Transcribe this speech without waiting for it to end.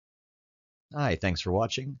Hi, thanks for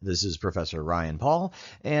watching. This is Professor Ryan Paul,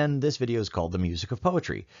 and this video is called The Music of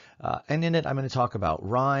Poetry. And in it, I'm going to talk about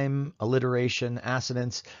rhyme, alliteration,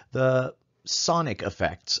 assonance, the sonic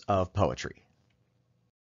effects of poetry.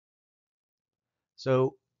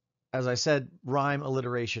 So, as I said, rhyme,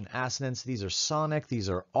 alliteration, assonance, these are sonic, these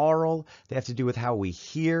are aural. They have to do with how we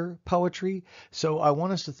hear poetry. So I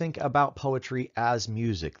want us to think about poetry as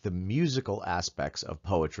music, the musical aspects of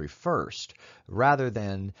poetry first, rather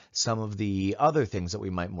than some of the other things that we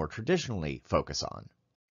might more traditionally focus on.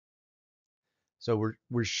 So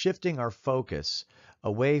we're shifting our focus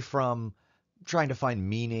away from trying to find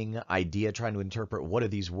meaning, idea, trying to interpret what do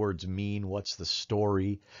these words mean, what's the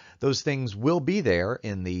story. Those things will be there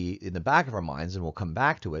in the back of our minds, and we'll come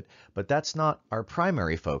back to it. But that's not our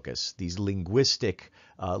primary focus. These linguistic,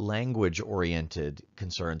 language-oriented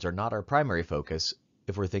concerns are not our primary focus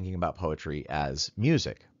if we're thinking about poetry as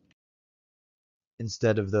music.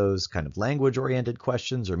 Instead of those kind of language-oriented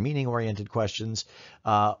questions or meaning-oriented questions,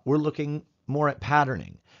 we're looking more at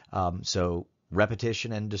patterning. So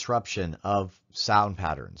repetition and disruption of sound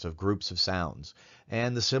patterns, of groups of sounds,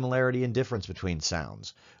 and the similarity and difference between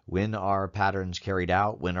sounds. When are patterns carried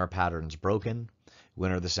out? When are patterns broken?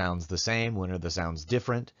 When are the sounds the same? When are the sounds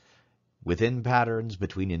different? Within patterns,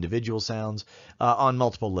 between individual sounds, on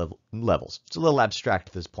multiple levels. It's a little abstract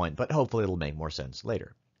at this point, but hopefully it'll make more sense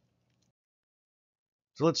later.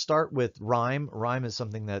 So let's start with rhyme. Rhyme is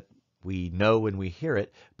something that we know when we hear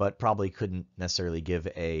it, but probably couldn't necessarily give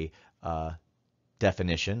a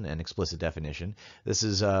definition, an explicit definition. This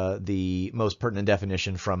is the most pertinent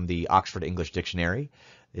definition from the Oxford English Dictionary.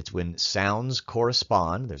 It's when sounds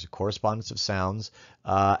correspond, there's a correspondence of sounds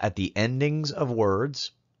at the endings of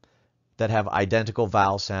words that have identical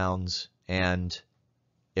vowel sounds and,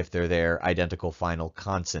 if they're there, identical final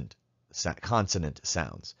consonant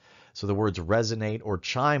sounds. So the words resonate or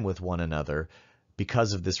chime with one another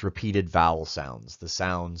because of this repeated vowel sounds. The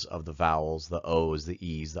sounds of the vowels, the O's, the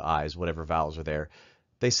E's, the I's, whatever vowels are there,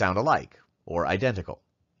 they sound alike or identical.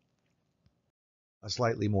 A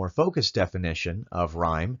slightly more focused definition of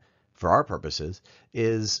rhyme, for our purposes,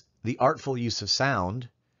 is the artful use of sound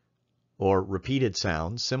or repeated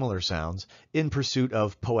sounds, similar sounds, in pursuit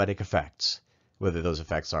of poetic effects, whether those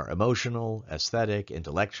effects are emotional, aesthetic,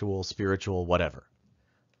 intellectual, spiritual, whatever.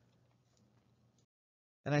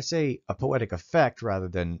 And I say a poetic effect rather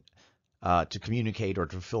than to communicate or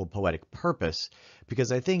to fulfill a poetic purpose,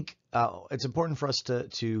 because I think it's important for us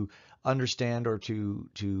to understand or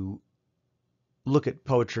to look at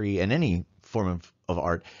poetry and any form of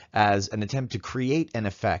art as an attempt to create an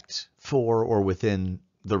effect for or within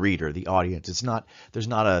the reader, the audience. There's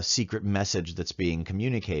not a secret message that's being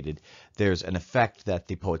communicated. There's an effect that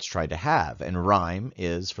the poets try to have, and rhyme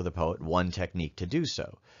is, for the poet, one technique to do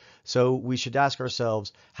so. So we should ask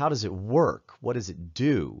ourselves, how does it work? What does it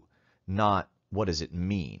do? Not what does it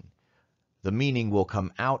mean? The meaning will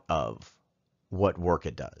come out of what work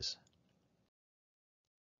it does.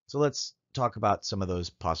 So let's talk about some of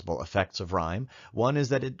those possible effects of rhyme. One is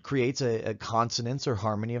that it creates a consonance or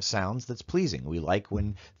harmony of sounds that's pleasing. We like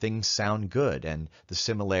when things sound good, and the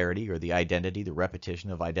similarity or the identity, the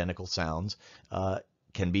repetition of identical sounds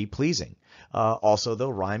can be pleasing. Also, though,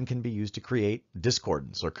 rhyme can be used to create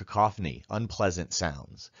discordance or cacophony, unpleasant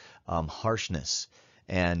sounds, harshness.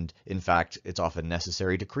 And in fact, it's often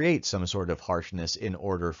necessary to create some sort of harshness in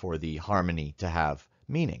order for the harmony to have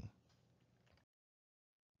meaning.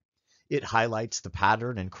 It highlights the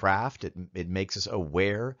pattern and craft. It makes us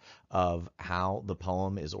aware of how the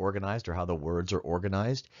poem is organized or how the words are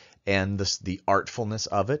organized and the artfulness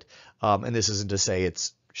of it. And this isn't to say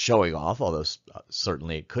it's showing off, although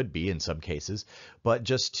certainly it could be in some cases, but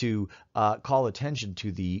just to call attention to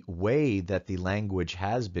the way that the language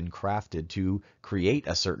has been crafted to create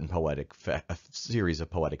a certain a series of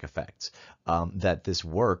poetic effects. That this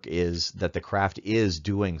work is, that the craft is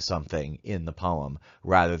doing something in the poem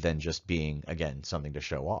rather than just being, again, something to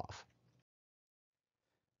show off.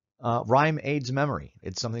 Rhyme aids memory.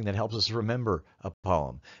 It's something that helps us remember a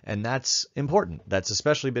poem, and that's important. That's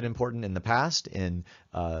especially been important in the past, in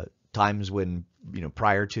times when,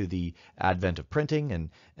 prior to the advent of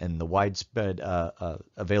printing and the widespread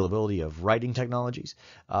availability of writing technologies,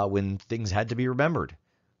 when things had to be remembered.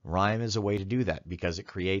 Rhyme is a way to do that because it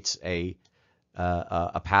creates a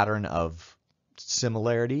pattern of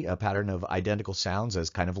similarity, a pattern of identical sounds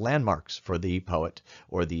as kind of landmarks for the poet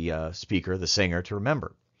or the speaker, the singer, to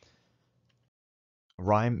remember.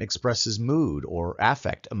 Rhyme expresses mood or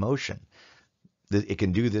affect, emotion. It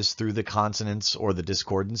can do this through the consonance or the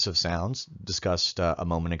discordance of sounds discussed a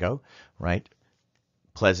moment ago, right?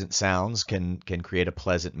 Pleasant sounds can create a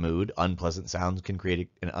pleasant mood. Unpleasant sounds can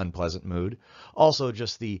create an unpleasant mood. Also,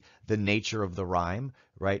 just the nature of the rhyme,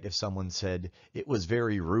 right? If someone said, "It was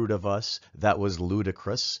very rude of us," that was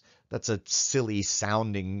ludicrous. That's a silly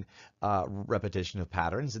sounding repetition of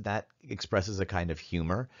patterns, and that expresses a kind of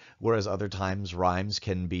humor. Whereas other times rhymes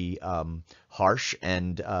can be harsh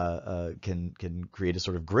and can create a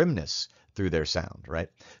sort of grimness through their sound, right?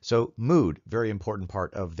 So mood, very important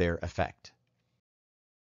part of their effect.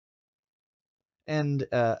 And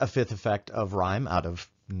a fifth effect of rhyme, out of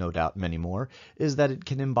no doubt many more, is that it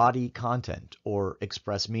can embody content or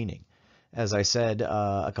express meaning. As I said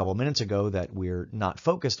a couple minutes ago, that we're not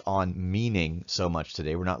focused on meaning so much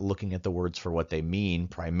today. We're not looking at the words for what they mean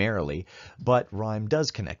primarily, but rhyme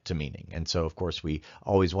does connect to meaning. And so, of course, we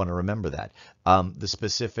always want to remember that. The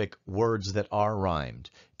specific words that are rhymed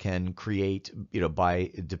can create, by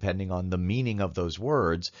depending on the meaning of those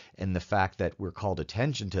words and the fact that we're called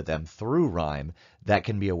attention to them through rhyme, that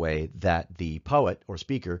can be a way that the poet or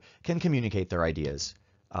speaker can communicate their ideas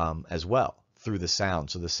as well through the sound.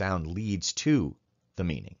 So the sound leads to the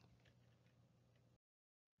meaning.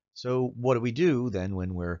 So what do we do then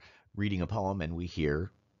when we're reading a poem and we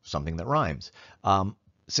hear something that rhymes?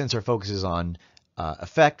 Since our focus is on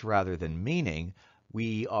effect rather than meaning,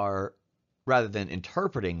 we are, rather than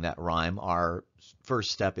interpreting that rhyme, our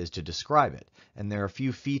first step is to describe it. And there are a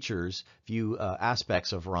few features, few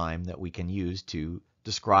aspects of rhyme that we can use to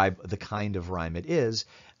describe the kind of rhyme it is,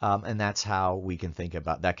 and that's how we can think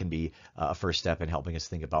about, that can be a first step in helping us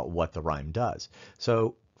think about what the rhyme does.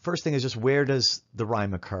 So first thing is just, where does the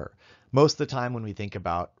rhyme occur? Most of the time when we think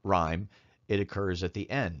about rhyme, it occurs at the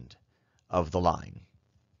end of the line.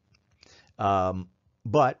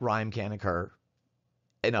 But rhyme can occur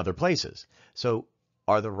in other places. So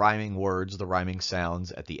are the rhyming words, the rhyming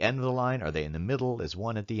sounds at the end of the line? Are they in the middle? Is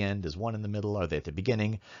one at the end? Is one in the middle? Are they at the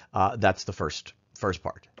beginning? That's the first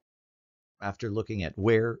part. After looking at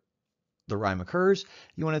where the rhyme occurs,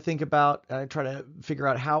 you want to think about, try to figure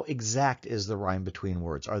out how exact is the rhyme between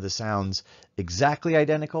words. Are the sounds exactly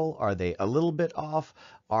identical? Are they a little bit off?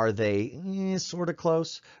 Are they sort of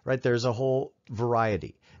close? Right? There's a whole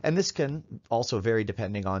variety. And this can also vary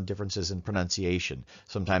depending on differences in pronunciation.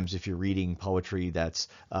 Sometimes if you're reading poetry that's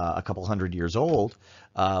a couple hundred years old,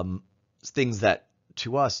 things that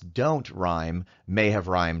to us don't rhyme may have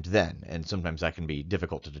rhymed then, and sometimes that can be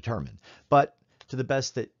difficult to determine. But to the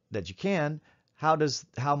best that you can, how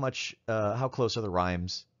close are the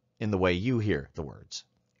rhymes in the way you hear the words?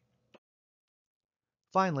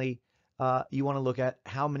 Finally, you want to look at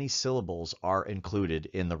how many syllables are included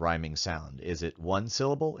in the rhyming sound. Is it one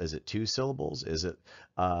syllable? Is it two syllables? Is it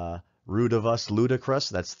rude of us, ludicrous?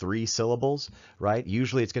 That's 3 syllables, right?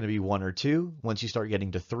 Usually it's going to be 1 or 2. Once you start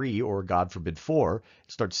getting to 3, or God forbid 4,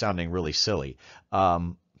 it starts sounding really silly.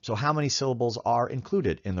 So how many syllables are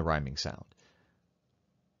included in the rhyming sound?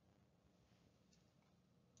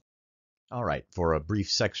 All right, for a brief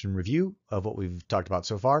section review of what we've talked about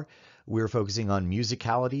so far, we're focusing on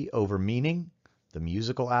musicality over meaning, the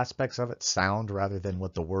musical aspects of it, sound rather than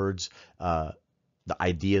what the words, the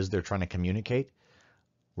ideas they're trying to communicate.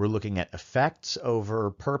 We're looking at effects over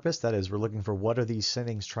purpose. That is, we're looking for what are these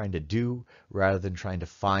things trying to do rather than trying to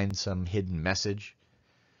find some hidden message.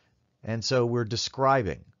 And so we're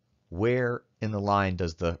describing where in the line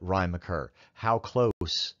does the rhyme occur, how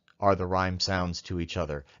close are the rhyme sounds to each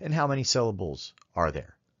other, and how many syllables are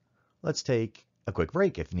there. Let's take a quick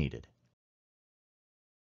break if needed.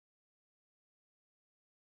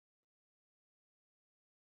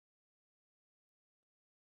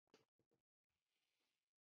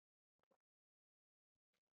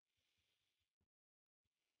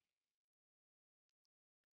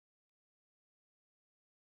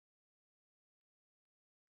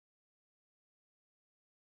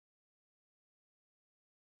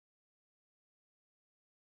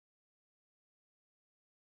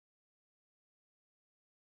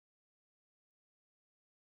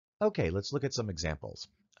 Okay, let's look at some examples.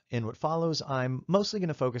 In what follows, I'm mostly going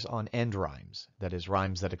to focus on end rhymes, that is,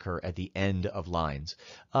 rhymes that occur at the end of lines,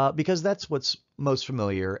 because that's what's most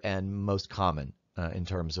familiar and most common in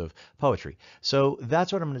terms of poetry. So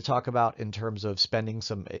that's what I'm going to talk about in terms of spending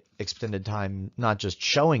some extended time, not just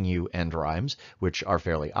showing you end rhymes, which are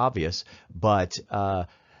fairly obvious, but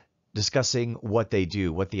discussing what they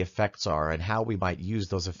do, what the effects are, and how we might use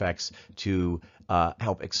those effects to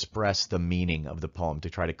help express the meaning of the poem, to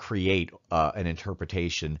try to create an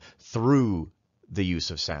interpretation through the use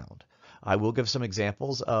of sound. I will give some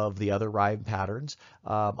examples of the other rhyme patterns.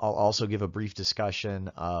 I'll also give a brief discussion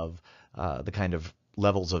of the kind of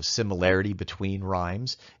levels of similarity between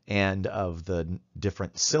rhymes and of the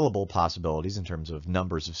different syllable possibilities in terms of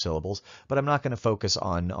numbers of syllables, but I'm not going to focus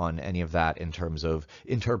on any of that in terms of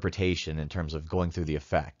interpretation, in terms of going through the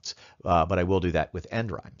effects, but I will do that with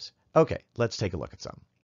end rhymes. Okay, let's take a look at some.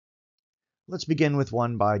 Let's begin with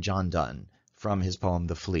one by John Donne from his poem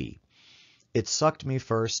The Flea. It sucked me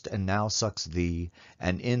first and now sucks thee,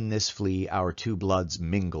 and in this flea our two bloods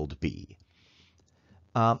mingled be.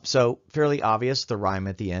 So fairly obvious, the rhyme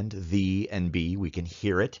at the end, the and be, we can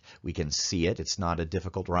hear it, we can see it. It's not a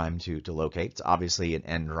difficult rhyme to locate. It's obviously an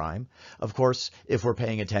end rhyme. Of course, if we're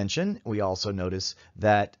paying attention, we also notice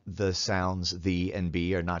that the sounds the and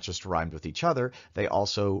be are not just rhymed with each other, they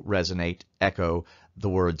also resonate, echo the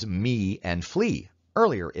words me and flea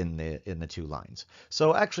earlier in the two lines.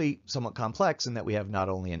 So actually somewhat complex in that we have not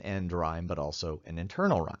only an end rhyme, but also an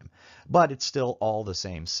internal rhyme. But it's still all the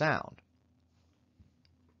same sound.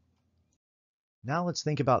 Now let's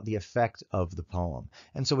think about the effect of the poem.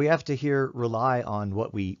 And so we have to here rely on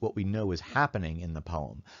what we know is happening in the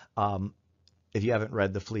poem. If you haven't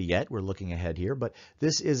read The Flea yet, we're looking ahead here, but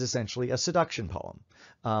this is essentially a seduction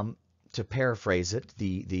poem. To paraphrase it,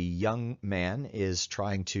 the young man is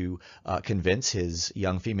trying to convince his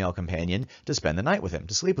young female companion to spend the night with him,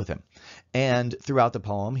 to sleep with him. And throughout the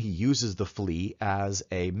poem, he uses the flea as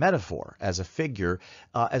a metaphor, as a figure,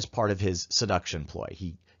 as part of his seduction ploy.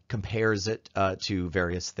 He compares it to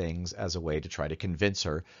various things as a way to try to convince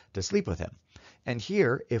her to sleep with him. And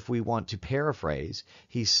here, if we want to paraphrase,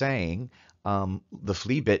 he's saying, the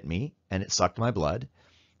flea bit me and it sucked my blood.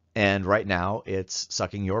 And right now it's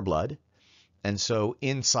sucking your blood. And so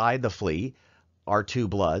inside the flea, our two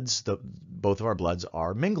bloods, both of our bloods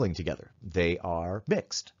are mingling together. They are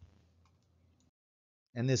mixed.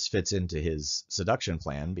 And this fits into his seduction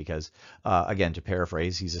plan because, again, to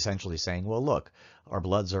paraphrase, he's essentially saying, well, look, our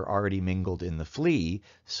bloods are already mingled in the flea,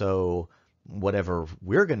 so whatever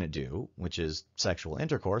we're going to do, which is sexual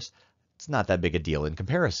intercourse, it's not that big a deal in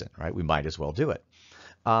comparison, right? We might as well do it.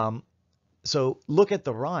 So look at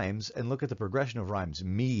the rhymes and look at the progression of rhymes.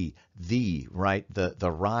 Me, thee, right?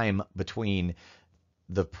 The rhyme between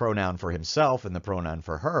the pronoun for himself and the pronoun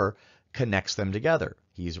for her connects them together.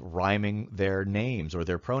 He's rhyming their names or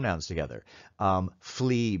their pronouns together.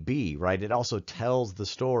 Flea, be, right? It also tells the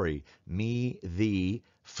story. Me, thee,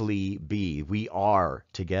 flea, be. We are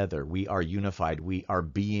together. We are unified. Our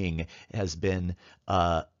being has been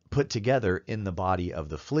put together in the body of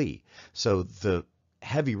the flea. So the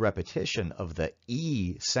heavy repetition of the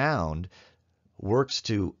E sound works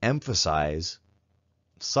to emphasize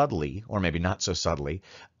subtly, or maybe not so subtly,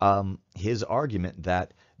 his argument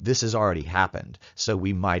that this has already happened, so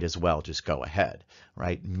we might as well just go ahead,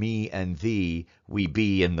 right? Me and thee, we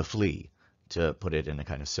be in the flea, to put it in a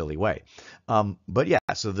kind of silly way. But yeah,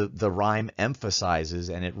 so the rhyme emphasizes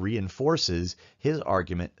and it reinforces his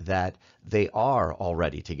argument that they are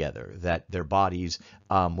already together, that their bodies,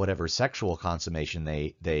 whatever sexual consummation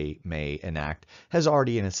they may enact, has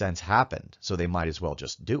already in a sense happened, so they might as well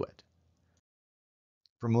just do it.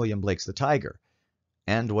 From William Blake's The Tiger.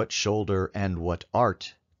 And what shoulder and what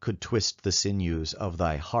art could twist the sinews of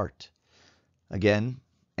thy heart? Again,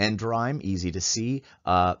 end rhyme, easy to see,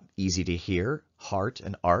 easy to hear. Heart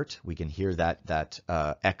and art, we can hear that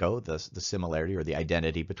echo, the similarity or the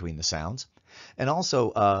identity between the sounds. And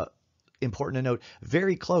also, important to note,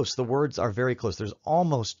 very close. The words are very close. There's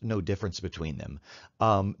almost no difference between them.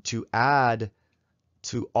 To add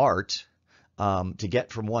to art, to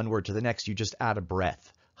get from one word to the next, you just add a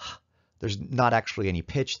breath. There's not actually any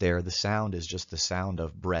pitch there. The sound is just the sound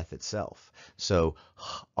of breath itself. So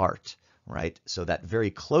art, right? So that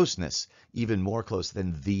very closeness, even more close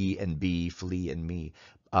than thee and be, flea and me.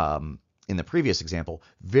 In the previous example,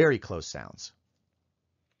 very close sounds.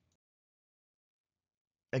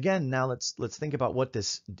 Again, now let's think about what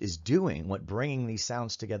this is doing, what bringing these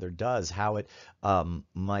sounds together does, how it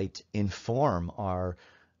might inform our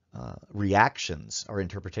reactions or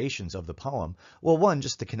interpretations of the poem. Well, one,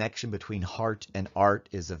 just the connection between heart and art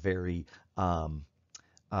is a very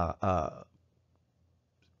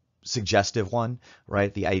suggestive one,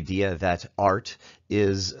 right? The idea that art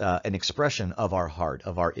is an expression of our heart,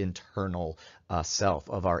 of our internal self,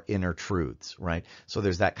 of our inner truths, right? So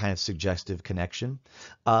there's that kind of suggestive connection.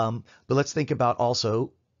 But let's think about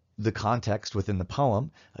also the context within the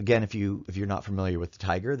poem. Again, if you're not familiar with the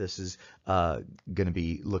tiger, this is going to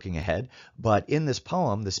be looking ahead. But in this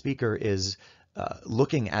poem, the speaker is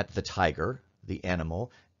looking at the tiger, the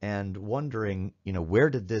animal, and wondering,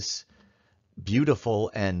 where did this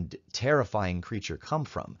beautiful and terrifying creature come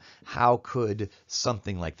from? How could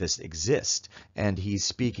something like this exist? And he's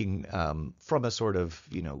speaking from a sort of,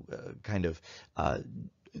 kind of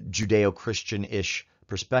Judeo-Christian-ish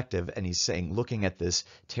perspective, and he's saying, looking at this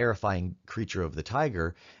terrifying creature of the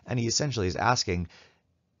tiger, and he essentially is asking,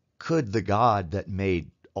 could the God that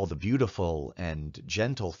made all the beautiful and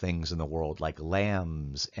gentle things in the world, like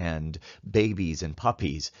lambs and babies and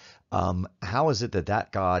puppies, how is it that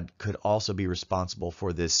that God could also be responsible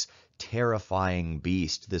for this terrifying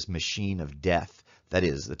beast, this machine of death that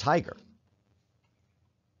is the tiger?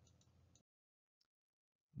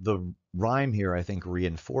 The rhyme here, I think,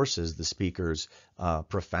 reinforces the speaker's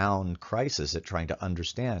profound crisis at trying to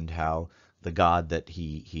understand how the God that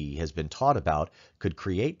he has been taught about could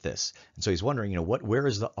create this. And so he's wondering, where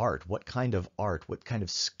is the art? What kind of art? What kind of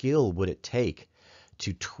skill would it take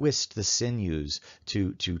to twist the sinews,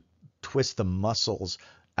 to twist the muscles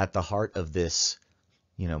at the heart of this,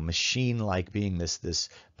 machine-like being, this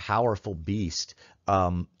powerful beast,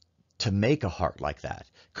 to make a heart like that?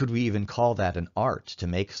 Could we even call that an art, to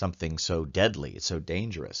make something so deadly, so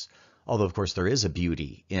dangerous? Although, of course, there is a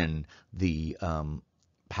beauty in the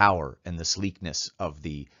power and the sleekness of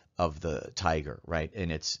the tiger, right?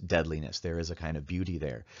 In its deadliness, there is a kind of beauty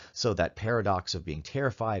there. So that paradox of being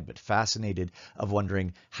terrified but fascinated, of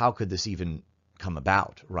wondering how could this even come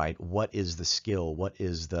about, right? What is the skill? What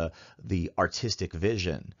is the artistic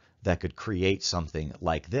vision that could create something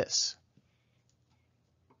like this?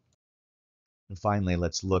 And finally,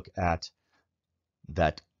 let's look at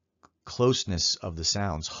that closeness of the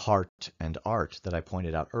sounds, heart and art, that I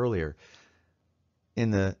pointed out earlier.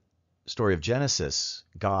 In the story of Genesis,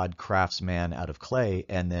 God crafts man out of clay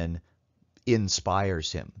and then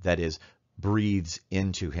inspires him, that is, breathes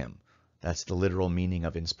into him. That's the literal meaning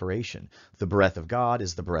of inspiration. The breath of God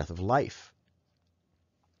is the breath of life.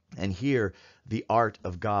 And here, the art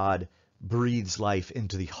of God breathes life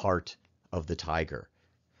into the heart of the tiger.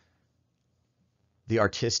 The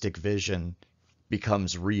artistic vision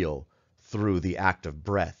becomes real through the act of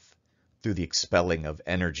breath, through the expelling of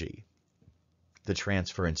energy, the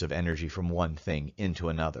transference of energy from one thing into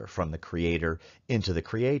another, from the creator into the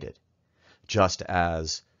created. Just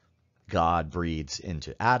as God breathes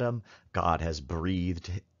into Adam, God has breathed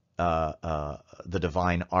the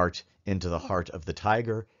divine art into the heart of the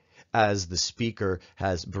tiger, as the speaker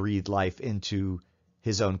has breathed life into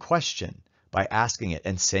his own question by asking it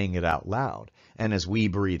and saying it out loud. And as we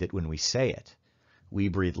breathe it when we say it, we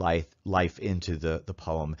breathe life into the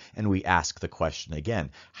poem, and we ask the question again,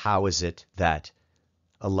 how is it that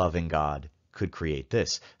a loving God could create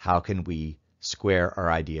this? How can we square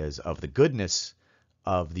our ideas of the goodness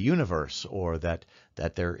of the universe, or that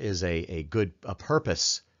there is a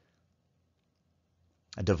purpose,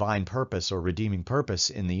 a divine purpose or redeeming purpose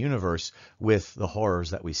in the universe, with the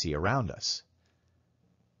horrors that we see around us?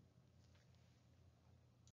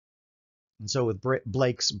 And so with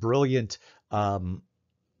Blake's brilliant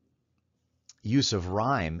use of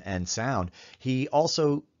rhyme and sound, he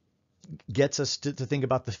also gets us to think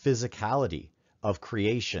about the physicality of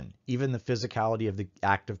creation, even the physicality of the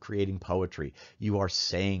act of creating poetry. You are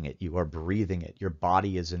saying it, you are breathing it, your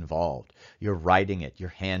body is involved, you're writing it, your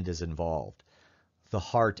hand is involved. The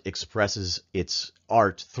heart expresses its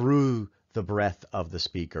art through the breath of the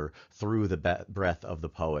speaker, through the breath of the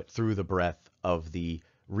poet, through the breath of the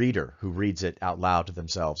reader who reads it out loud to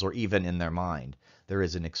themselves, or even in their mind. There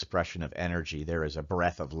is an expression of energy. There is a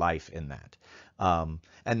breath of life in that.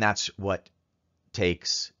 And that's what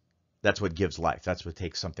gives life. That's what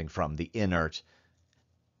takes something from the inert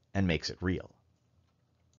and makes it real.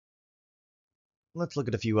 Let's look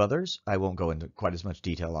at a few others. I won't go into quite as much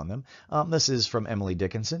detail on them. This is from Emily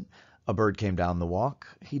Dickinson. A bird came down the walk.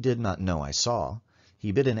 He did not know I saw.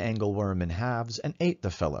 He bit an angleworm in halves and ate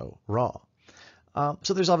the fellow raw.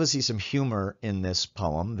 So there's obviously some humor in this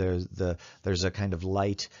poem. There's a kind of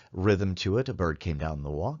light rhythm to it. A bird came down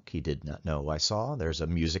the walk. He did not know I saw. There's a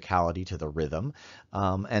musicality to the rhythm,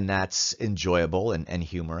 and that's enjoyable and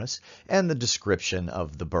humorous. And the description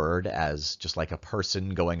of the bird as just like a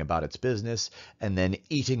person going about its business, and then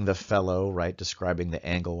eating the fellow, right? Describing the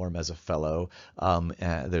angleworm as a fellow.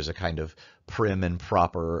 There's a kind of prim and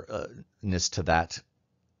properness to that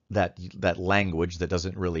language that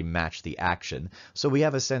doesn't really match the action. So we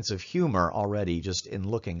have a sense of humor already just in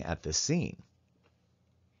looking at this scene.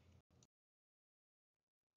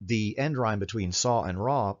 The end rhyme between saw and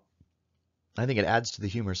raw, I think it adds to the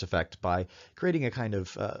humorous effect by creating a kind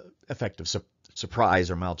of effect of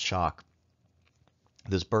surprise or mild shock.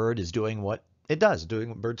 This bird is doing what It does, doing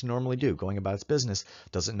what birds normally do, going about its business.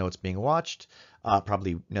 Doesn't know it's being watched.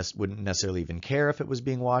 Probably wouldn't necessarily even care if it was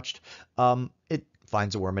being watched. It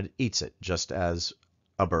finds a worm and it eats it, just as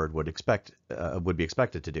a bird would be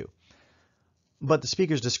expected to do. But the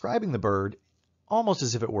speaker's describing the bird almost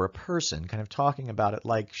as if it were a person, kind of talking about it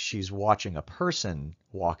like she's watching a person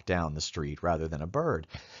walk down the street rather than a bird.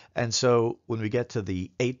 And so when we get to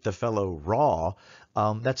the ate the fellow raw,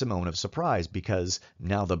 that's a moment of surprise because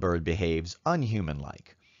now the bird behaves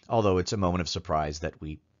unhuman-like. Although it's a moment of surprise that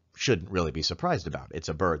we shouldn't really be surprised about. It's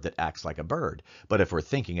a bird that acts like a bird. But if we're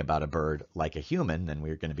thinking about a bird like a human, then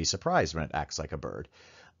we're going to be surprised when it acts like a bird.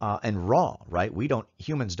 And raw, right?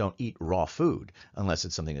 Humans don't eat raw food unless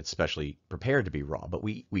it's something that's specially prepared to be raw, but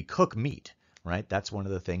we cook meat, right? That's one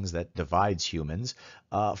of the things that divides humans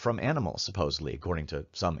from animals, supposedly, according to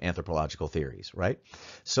some anthropological theories, right?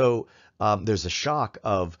 So there's a shock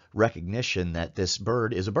of recognition that this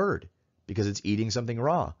bird is a bird because it's eating something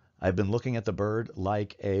raw. I've been looking at the bird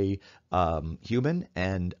like a human,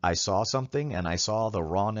 and I saw something, and I saw the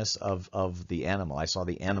rawness of the animal. I saw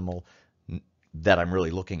the animal that I'm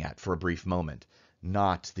really looking at for a brief moment,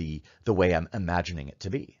 not the way I'm imagining it to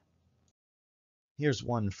be. Here's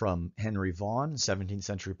one from Henry Vaughan, 17th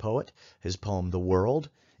century poet, his poem The World.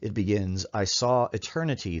 It begins, I saw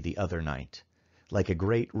eternity the other night, like a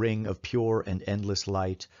great ring of pure and endless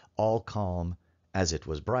light, all calm as it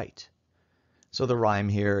was bright. So the rhyme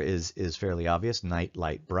here is fairly obvious, night,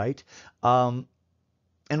 light, bright.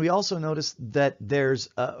 And we also notice that there's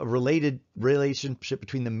a related relationship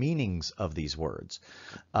between the meanings of these words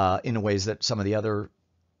in ways that some of the other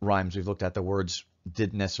rhymes we've looked at, the words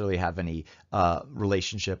didn't necessarily have any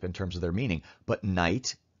relationship in terms of their meaning. But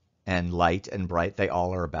night and light and bright, they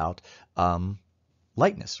all are about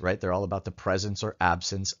lightness, right? They're all about the presence or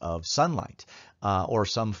absence of sunlight or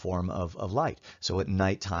some form of light. So at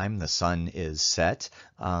nighttime, the sun is set.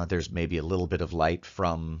 There's maybe a little bit of light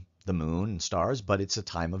from the moon and stars, but it's a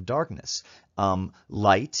time of darkness.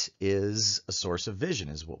 Light is a source of vision,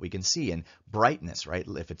 is what we can see, and brightness, right?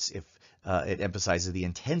 If it emphasizes the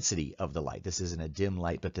intensity of the light. This isn't a dim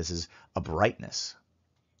light, but this is a brightness.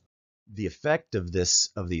 The effect of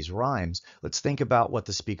these rhymes, let's think about what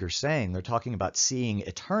the speaker's saying. They're talking about seeing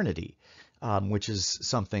eternity, which is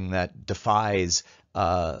something that defies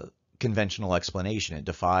conventional explanation. It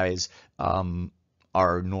defies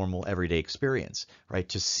our normal everyday experience, right?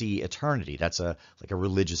 To see eternity, that's like a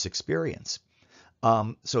religious experience.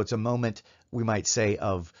 So it's a moment, we might say,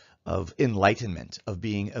 of enlightenment, of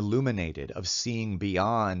being illuminated, of seeing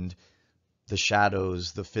beyond the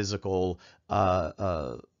shadows, the physical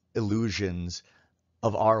illusions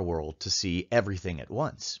of our world to see everything at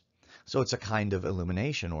once. So it's a kind of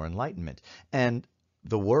illumination or enlightenment. And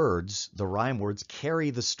the words, the rhyme words, carry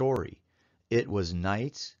the story. It was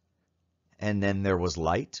night, and then there was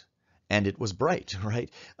light, and it was bright,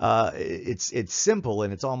 right? It's simple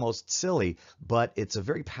and it's almost silly, but it's a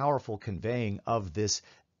very powerful conveying of this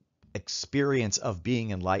experience of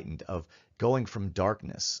being enlightened, of going from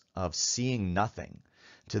darkness, of seeing nothing,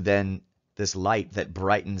 to then this light that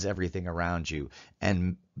brightens everything around you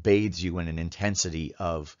and bathes you in an intensity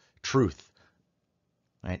of truth,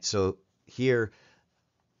 right? So here,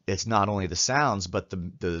 it's not only the sounds, but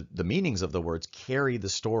the meanings of the words carry the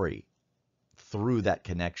story through that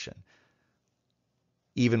connection.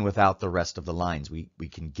 Even without the rest of the lines, we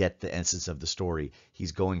can get the essence of the story.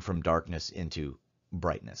 He's going from darkness into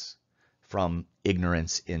brightness, from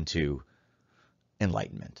ignorance into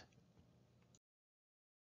enlightenment.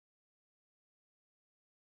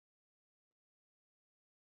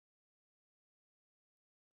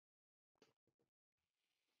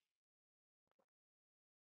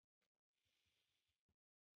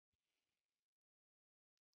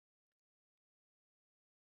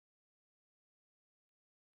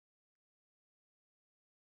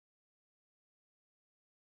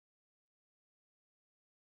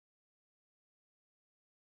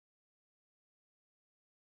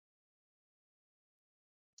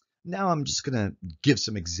 Now I'm just going to give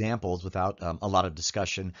some examples without a lot of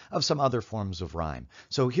discussion of some other forms of rhyme.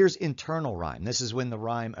 So here's internal rhyme. This is when the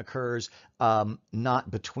rhyme occurs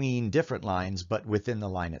not between different lines, but within the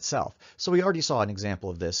line itself. So we already saw an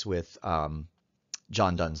example of this with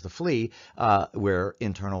John Donne's The Flea, where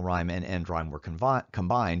internal rhyme and end rhyme were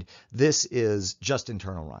combined. This is just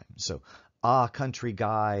internal rhyme. So, ah, country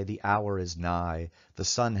guy, the hour is nigh, the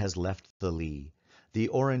sun has left the lea. The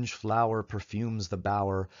orange flower perfumes the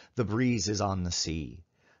bower, the breeze is on the sea.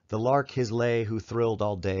 The lark his lay who thrilled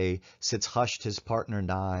all day, sits hushed his partner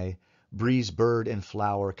nigh. Breeze, bird, and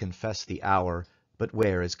flower confess the hour, but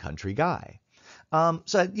where is country guy?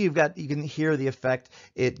 So you can hear the effect.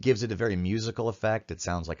 It gives it a very musical effect. It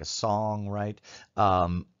sounds like a song, right?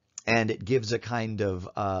 Um, and it gives a kind of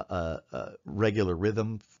regular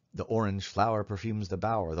rhythm. The orange flower perfumes the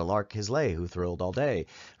bower, the lark his lay who thrilled all day,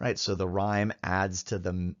 right? So the rhyme adds to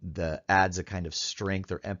the adds a kind of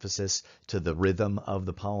strength or emphasis to the rhythm of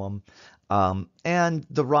the poem. And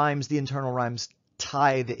the rhymes, the internal rhymes,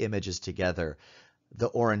 tie the images together. The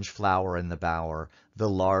orange flower in the bower, the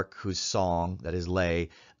lark whose song, that is lay,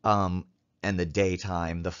 and the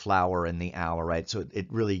daytime, the flower and the hour, right? So it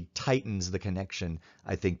really tightens the connection,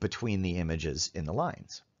 I think, between the images in the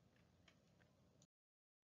lines.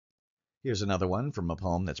 Here's another one from a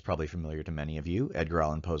poem that's probably familiar to many of you, Edgar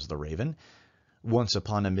Allan Poe's The Raven. Once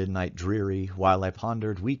upon a midnight dreary, while I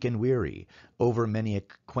pondered weak and weary over many a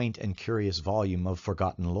quaint and curious volume of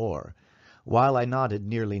forgotten lore, while I nodded,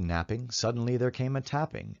 nearly napping, suddenly there came a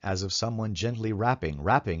tapping, as of someone gently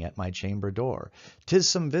rapping at my chamber door. "'Tis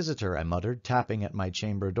some visitor," I muttered, "tapping at my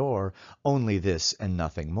chamber door, only this and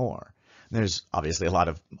nothing more." There's obviously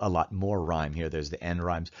a lot more rhyme here. There's the end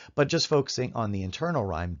rhymes, but just focusing on the internal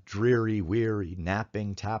rhyme: dreary, weary,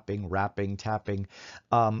 napping, tapping, rapping, tapping.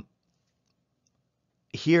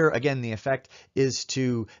 Here again, the effect is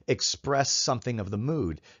to express something of the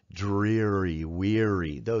mood. Dreary,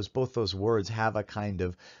 weary. Both those words have a kind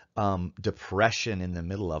of depression in the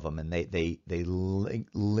middle of them, and they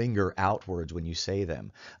linger outwards when you say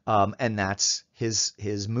them. And that's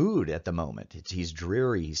his mood at the moment. He's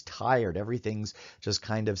dreary. He's tired. Everything's just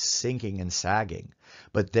kind of sinking and sagging.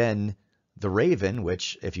 But then the raven,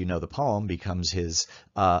 which, if you know the poem, becomes his,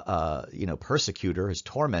 persecutor, his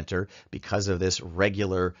tormentor, because of this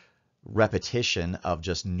regular repetition of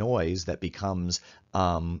just noise that becomes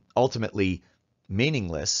ultimately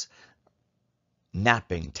meaningless.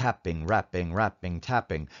 Napping, tapping, rapping,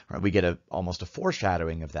 tapping. Right? We get almost a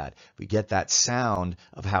foreshadowing of that. We get that sound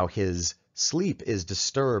of how his sleep is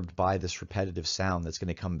disturbed by this repetitive sound that's going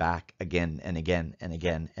to come back again and again and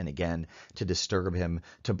again and again to disturb him,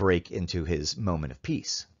 to break into his moment of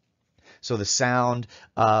peace. So the sound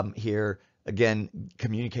here, again,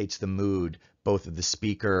 communicates the mood, both of the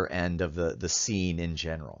speaker and of the scene in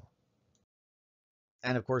general.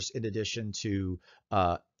 And of course, in addition to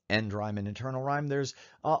end rhyme and internal rhyme, there's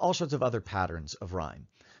all sorts of other patterns of rhyme.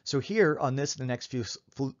 So here on the next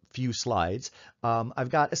few slides, I've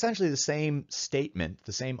got essentially the same statement,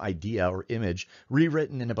 the same idea or image,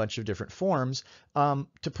 rewritten in a bunch of different forms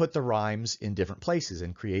to put the rhymes in different places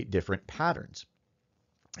and create different patterns.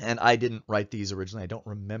 And I didn't write these originally. I don't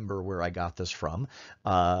remember where I got this from.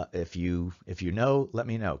 If you know, let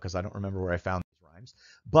me know, because I don't remember where I found these rhymes.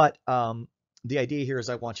 But the idea here is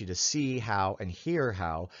I want you to see how and hear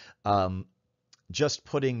how just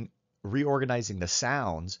reorganizing the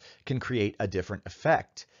sounds can create a different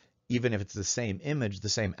effect. Even if it's the same image, the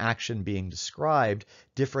same action being described,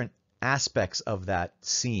 different aspects of that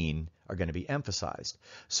scene are going to be emphasized.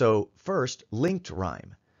 So first, linked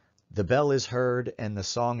rhyme. The bell is heard and the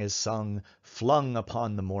song is sung, flung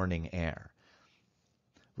upon the morning air.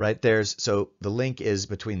 Right? So the link is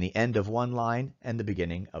between the end of one line and the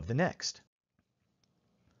beginning of the next.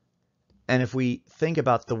 And if we think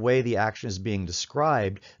about the way the action is being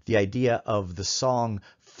described, the idea of the song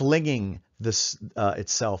flinging this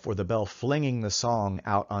itself, or the bell flinging the song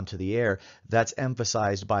out onto the air, that's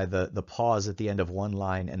emphasized by the pause at the end of one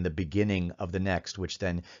line and the beginning of the next, which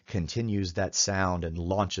then continues that sound and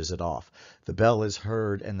launches it off. The bell is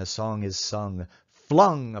heard and the song is sung,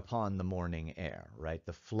 flung upon the morning air, right?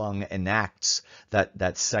 The flung enacts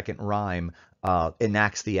that second rhyme,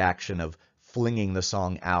 enacts the action of flinging the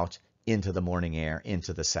song out into the morning air,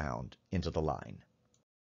 into the sound, into the line.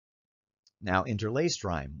 Now, interlaced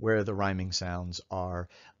rhyme, where the rhyming sounds are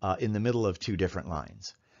in the middle of two different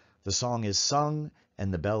lines. The song is sung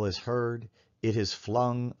and the bell is heard. It is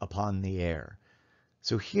flung upon the air.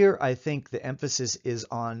 So here I think the emphasis is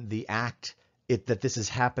on the act, that this is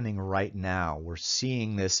happening right now. We're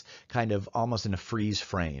seeing this kind of almost in a freeze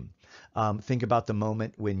frame. Think about the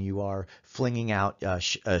moment when you are flinging out a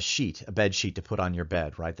bed sheet to put on your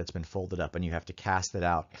bed, right? That's been folded up and you have to cast it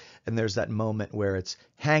out. And there's that moment where it's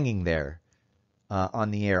hanging there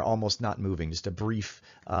on the air, almost not moving, just a brief,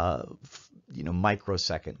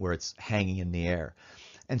 microsecond where it's hanging in the air.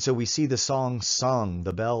 And so we see the song sung,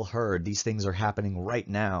 the bell heard. These things are happening right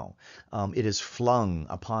now. It is flung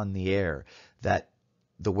upon the air. That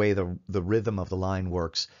the way the rhythm of the line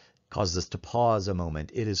works causes us to pause a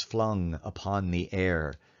moment. It is flung upon the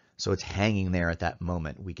air. So it's hanging there at that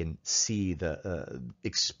moment. We can see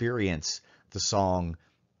experience the song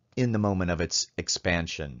in the moment of its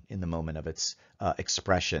expansion, in the moment of its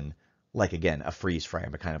expression, like, again, a freeze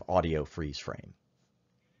frame, a kind of audio freeze frame.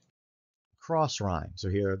 cross rhyme. So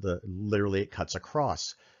here, literally it cuts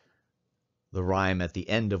across. The rhyme at the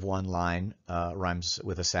end of one line rhymes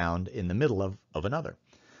with a sound in the middle of another.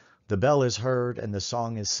 The bell is heard and the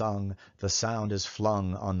song is sung, the sound is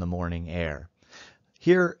flung on the morning air.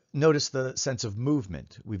 Here, notice the sense of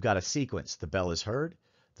movement. We've got a sequence. The bell is heard,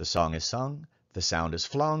 the song is sung, the sound is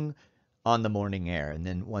flung on the morning air. And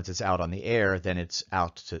then once it's out on the air, then it's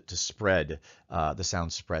out to spread. The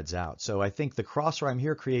sound spreads out. So I think the cross rhyme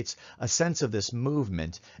here creates a sense of this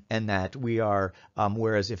movement, and that we are,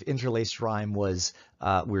 whereas if interlaced rhyme was,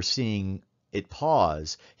 we're seeing it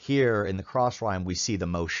pause, here in the cross rhyme we see the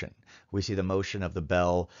motion. We see the motion of the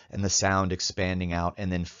bell and the sound expanding out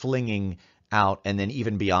and then flinging out, and then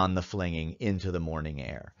even beyond the flinging into the morning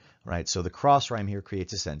air, right? So the cross rhyme here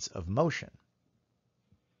creates a sense of motion.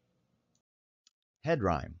 Head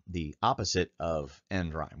rhyme, the opposite of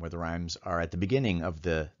end rhyme, where the rhymes are at the beginning of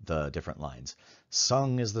the different lines.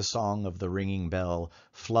 Sung is the song of the ringing bell,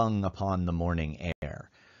 flung upon the morning air.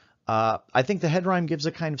 I think the head rhyme gives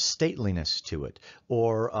a kind of stateliness to it,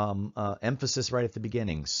 or emphasis right at the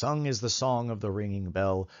beginning. Sung is the song of the ringing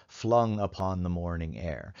bell, flung upon the morning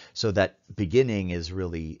air. So that beginning is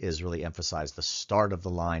really emphasized. The start of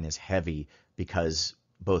the line is heavy because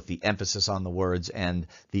both the emphasis on the words and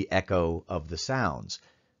the echo of the sounds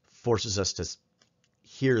forces us to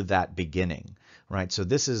hear that beginning. Right, so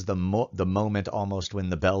this is the moment almost when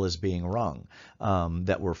the bell is being rung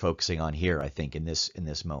that we're focusing on here, I think, in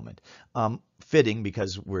this moment. Fitting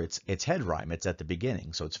because it's head rhyme, it's at the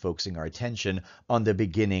beginning, so it's focusing our attention on the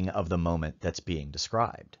beginning of the moment that's being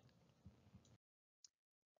described.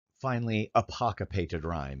 Finally, apocopated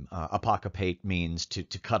rhyme. Apocopate means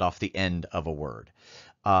to cut off the end of a word.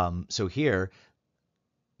 So here,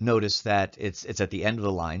 notice that it's at the end of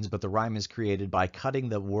the lines, but the rhyme is created by cutting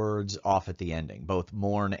the words off at the ending. Both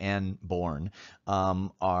mourn and born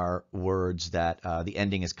are words that the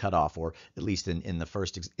ending is cut off, or at least in the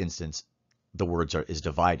first instance, the words is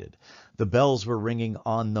divided. The bells were ringing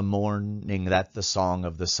on the morning that the song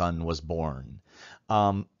of the sun was born.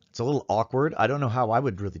 It's a little awkward. I don't know how I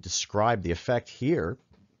would really describe the effect here.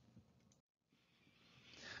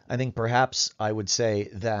 I think perhaps I would say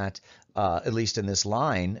that, at least in this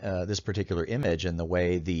line, this particular image, and the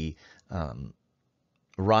way the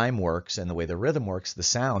rhyme works and the way the rhythm works, the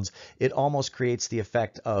sounds, it almost creates the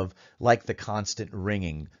effect of like the constant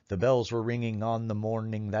ringing. The bells were ringing on the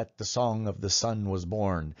morning that the song of the sun was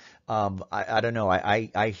born. I don't know.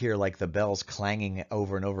 I hear like the bells clanging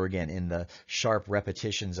over and over again in the sharp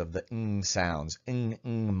repetitions of the ng sounds. Ng,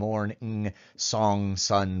 morn, ng, song,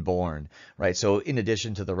 sun, born. Right. So in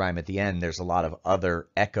addition to the rhyme at the end, there's a lot of other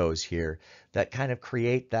echoes here that kind of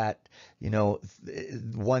create that,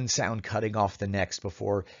 one sound cutting off the next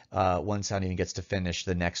before one sound even gets to finish.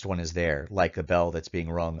 The next one is there, like a bell that's being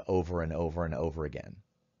rung over and over and over again.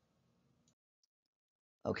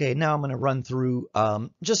 Okay, now I'm going to run through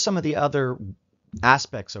just some of the other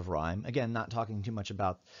aspects of rhyme. Again, not talking too much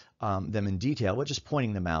about them in detail, but just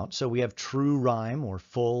pointing them out. So we have true rhyme, or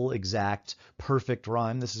full, exact, perfect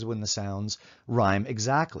rhyme. This is when the sounds rhyme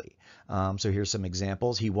exactly. So here's some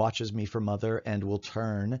examples. He watches me for mother and will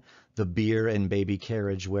turn the beer and baby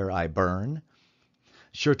carriage where I burn.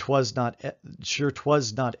 Sure 'twas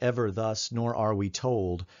not ever thus, nor are we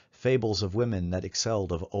told fables of women that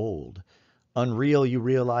excelled of old. Unreal you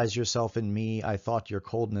realize yourself in me, I thought your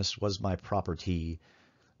coldness was my property.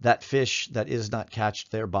 That fish that is not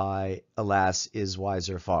catched thereby, alas, is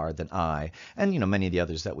wiser far than I. And, many of the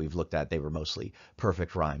others that we've looked at, they were mostly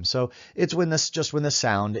perfect rhymes. So it's when the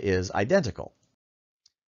sound is identical.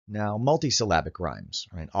 Now, multisyllabic rhymes,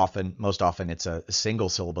 right? Most often it's a single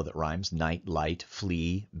syllable that rhymes, night, light,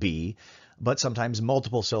 flee, be, but sometimes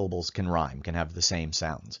multiple syllables can rhyme, can have the same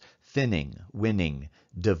sounds. Thinning, winning,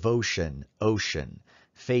 devotion, ocean,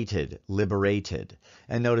 fated, liberated.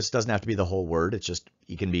 And notice it doesn't have to be the whole word.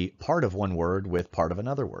 It can be part of one word with part of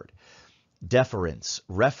another word. Deference,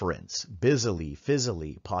 reference, busily,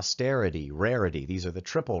 fizzily, posterity, rarity. These are the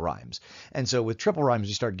triple rhymes. And so with triple rhymes,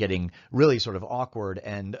 you start getting really sort of awkward,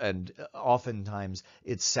 and oftentimes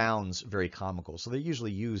it sounds very comical. So they're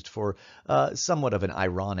usually used for somewhat of an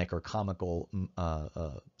ironic or comical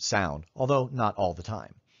sound, although not all the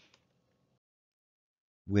time.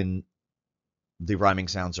 When the rhyming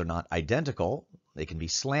sounds are not identical, They can be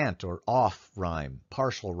slant or off rhyme,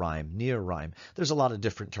 partial rhyme, near rhyme. There's a lot of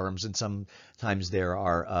different terms, and sometimes there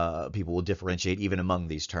are people will differentiate even among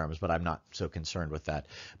these terms, but I'm not so concerned with that.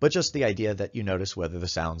 But just the idea that you notice whether the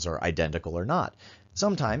sounds are identical or not.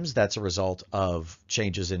 Sometimes that's a result of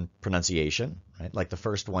changes in pronunciation, right? Like the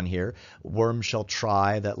first one here, worm shall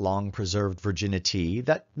try that long preserved virginity.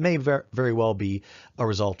 That may very well be a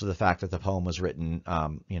result of the fact that the poem was written,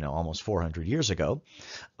 almost 400 years ago.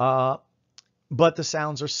 But the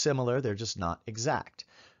sounds are similar, they're just not exact.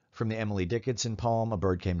 From the Emily Dickinson poem, A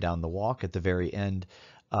Bird Came Down the Walk, at the very end,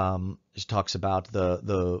 she talks about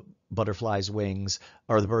the butterfly's wings,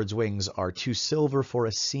 or the bird's wings are too silver for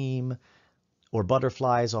a seam, or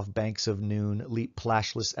butterflies off banks of noon leap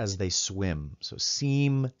plashless as they swim. So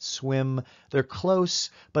seam, swim, they're close,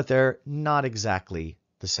 but they're not exactly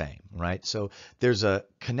the same, right? So there's a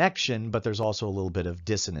connection, but there's also a little bit of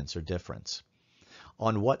dissonance or difference.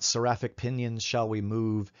 On what seraphic pinions shall we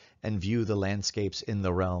move and view the landscapes in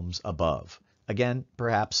the realms above? Again,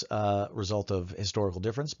 perhaps a result of historical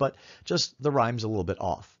difference, but just the rhyme's a little bit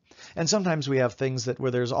off. And sometimes we have things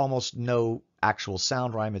where there's almost no actual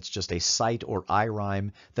sound rhyme. It's just a sight or eye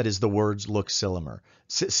rhyme. That is, the words look similar.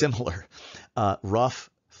 Rough,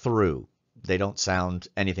 through. They don't sound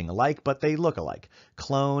anything alike, but they look alike.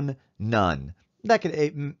 Clone, none. That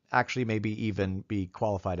could actually maybe even be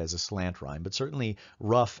qualified as a slant rhyme, but certainly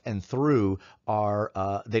rough and through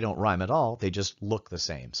are, they don't rhyme at all. They just look the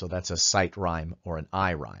same. So that's a sight rhyme or an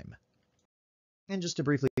eye rhyme. And just to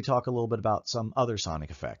briefly talk a little bit about some other sonic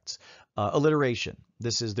effects. Alliteration.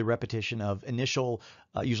 This is the repetition of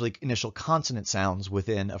usually initial consonant sounds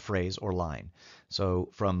within a phrase or line. So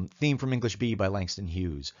from Theme from English B by Langston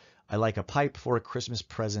Hughes. I like a pipe for a Christmas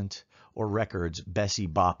present, or records, Bessie,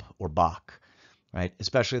 Bop, or Bach. Right?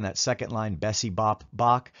 Especially in that second line, Bessie, Bop,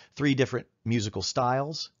 Bach. 3 different musical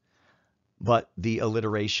styles, but the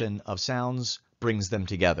alliteration of sounds brings them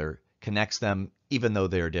together, connects them even though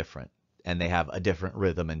they're different. And they have a different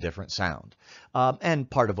rhythm and different sound. And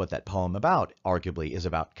part of what that poem arguably, is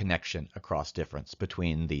about connection across difference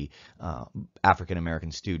between the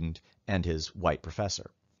African-American student and his white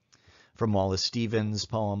professor. From Wallace Stevens'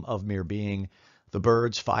 poem Of Mere Being, the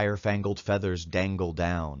bird's fire-fangled feathers dangle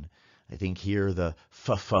down. I think here the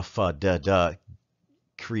fa-fa-fa-da-da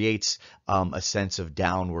creates a sense of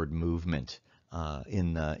downward movement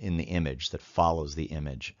in the image that follows the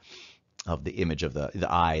image of the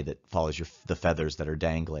eye that follows the feathers that are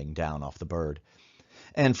dangling down off the bird.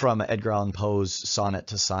 And from Edgar Allan Poe's Sonnet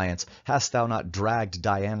to Science, hast thou not dragged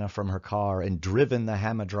Diana from her car and driven the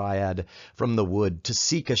Hamadryad from the wood to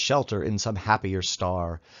seek a shelter in some happier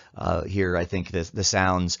star? Here, I think the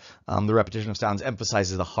sounds, the repetition of sounds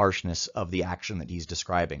emphasizes the harshness of the action that he's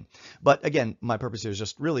describing. But again, my purpose here is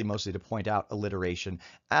just really mostly to point out alliteration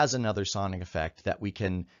as another sonic effect that we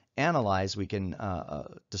can analyze, we can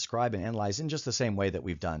describe and analyze in just the same way that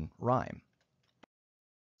we've done rhyme.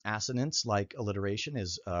 Assonance, like alliteration,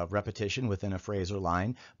 is repetition within a phrase or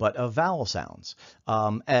line, but of vowel sounds,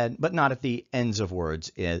 but not at the ends of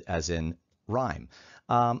words, as in rhyme.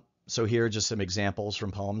 So here are just some examples from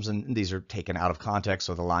poems, and these are taken out of context,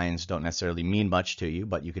 so the lines don't necessarily mean much to you,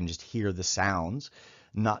 but you can just hear the sounds.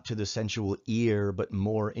 Not to the sensual ear, but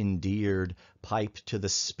more endeared, pipe to the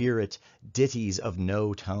spirit, ditties of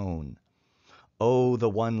no tone. Oh, the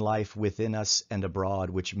one life within us and abroad,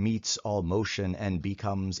 which meets all motion and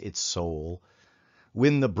becomes its soul.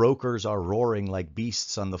 When the brokers are roaring like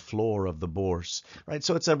beasts on the floor of the bourse, right?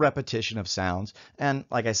 So it's a repetition of sounds. And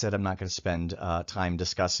like I said, I'm not going to spend time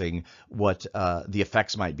discussing what the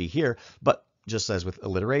effects might be here, but just as with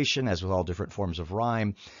alliteration, as with all different forms of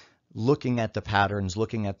rhyme, looking at the patterns,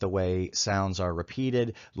 looking at the way sounds are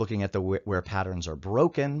repeated, looking at where patterns are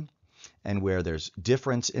broken, and where there's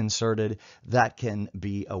difference inserted, that can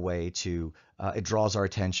be a way to, it draws our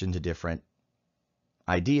attention to different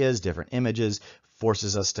ideas, different images,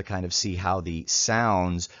 forces us to kind of see how the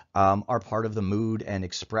sounds are part of the mood and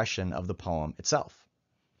expression of the poem itself.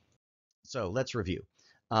 So let's review.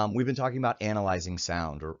 We've been talking about analyzing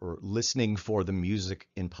sound or listening for the music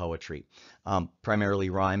in poetry, primarily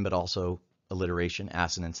rhyme, but also alliteration,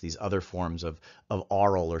 assonance, these other forms of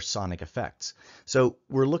aural or sonic effects. So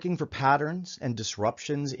we're looking for patterns and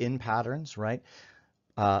disruptions in patterns, right?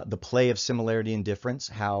 The play of similarity and difference,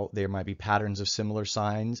 how there might be patterns of similar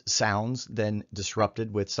sounds, then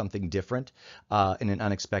disrupted with something different in an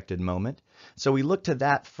unexpected moment. So we look to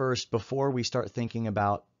that first before we start thinking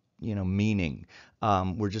about meaning.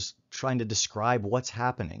 We're just trying to describe what's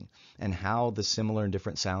happening and how the similar and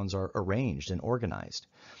different sounds are arranged and organized.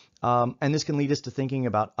 And this can lead us to thinking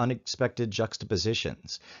about unexpected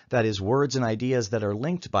juxtapositions. That is, words and ideas that are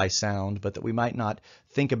linked by sound, but that we might not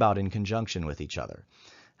think about in conjunction with each other.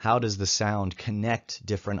 How does the sound connect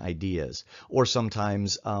different ideas, or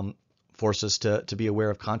sometimes force us to be aware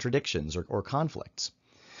of contradictions or conflicts?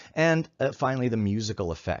 And finally, the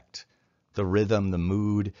musical effect, the rhythm, the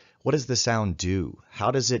mood. What does the sound do?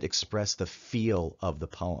 How does it express the feel of the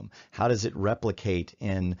poem? How does it replicate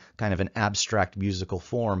in kind of an abstract musical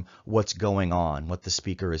form what's going on, what the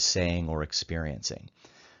speaker is saying or experiencing?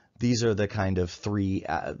 These are the kind of three,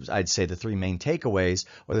 I'd say the three main takeaways,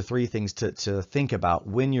 or the three things to think about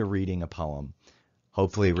when you're reading a poem,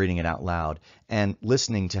 hopefully reading it out loud, and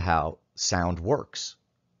listening to how sound works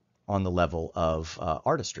on the level of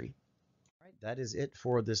artistry. All right, that is it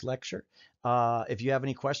for this lecture. If you have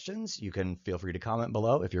any questions, you can feel free to comment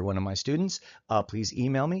below. If you're one of my students, please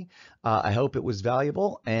email me. I hope it was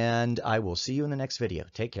valuable, and I will see you in the next video.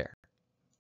 Take care.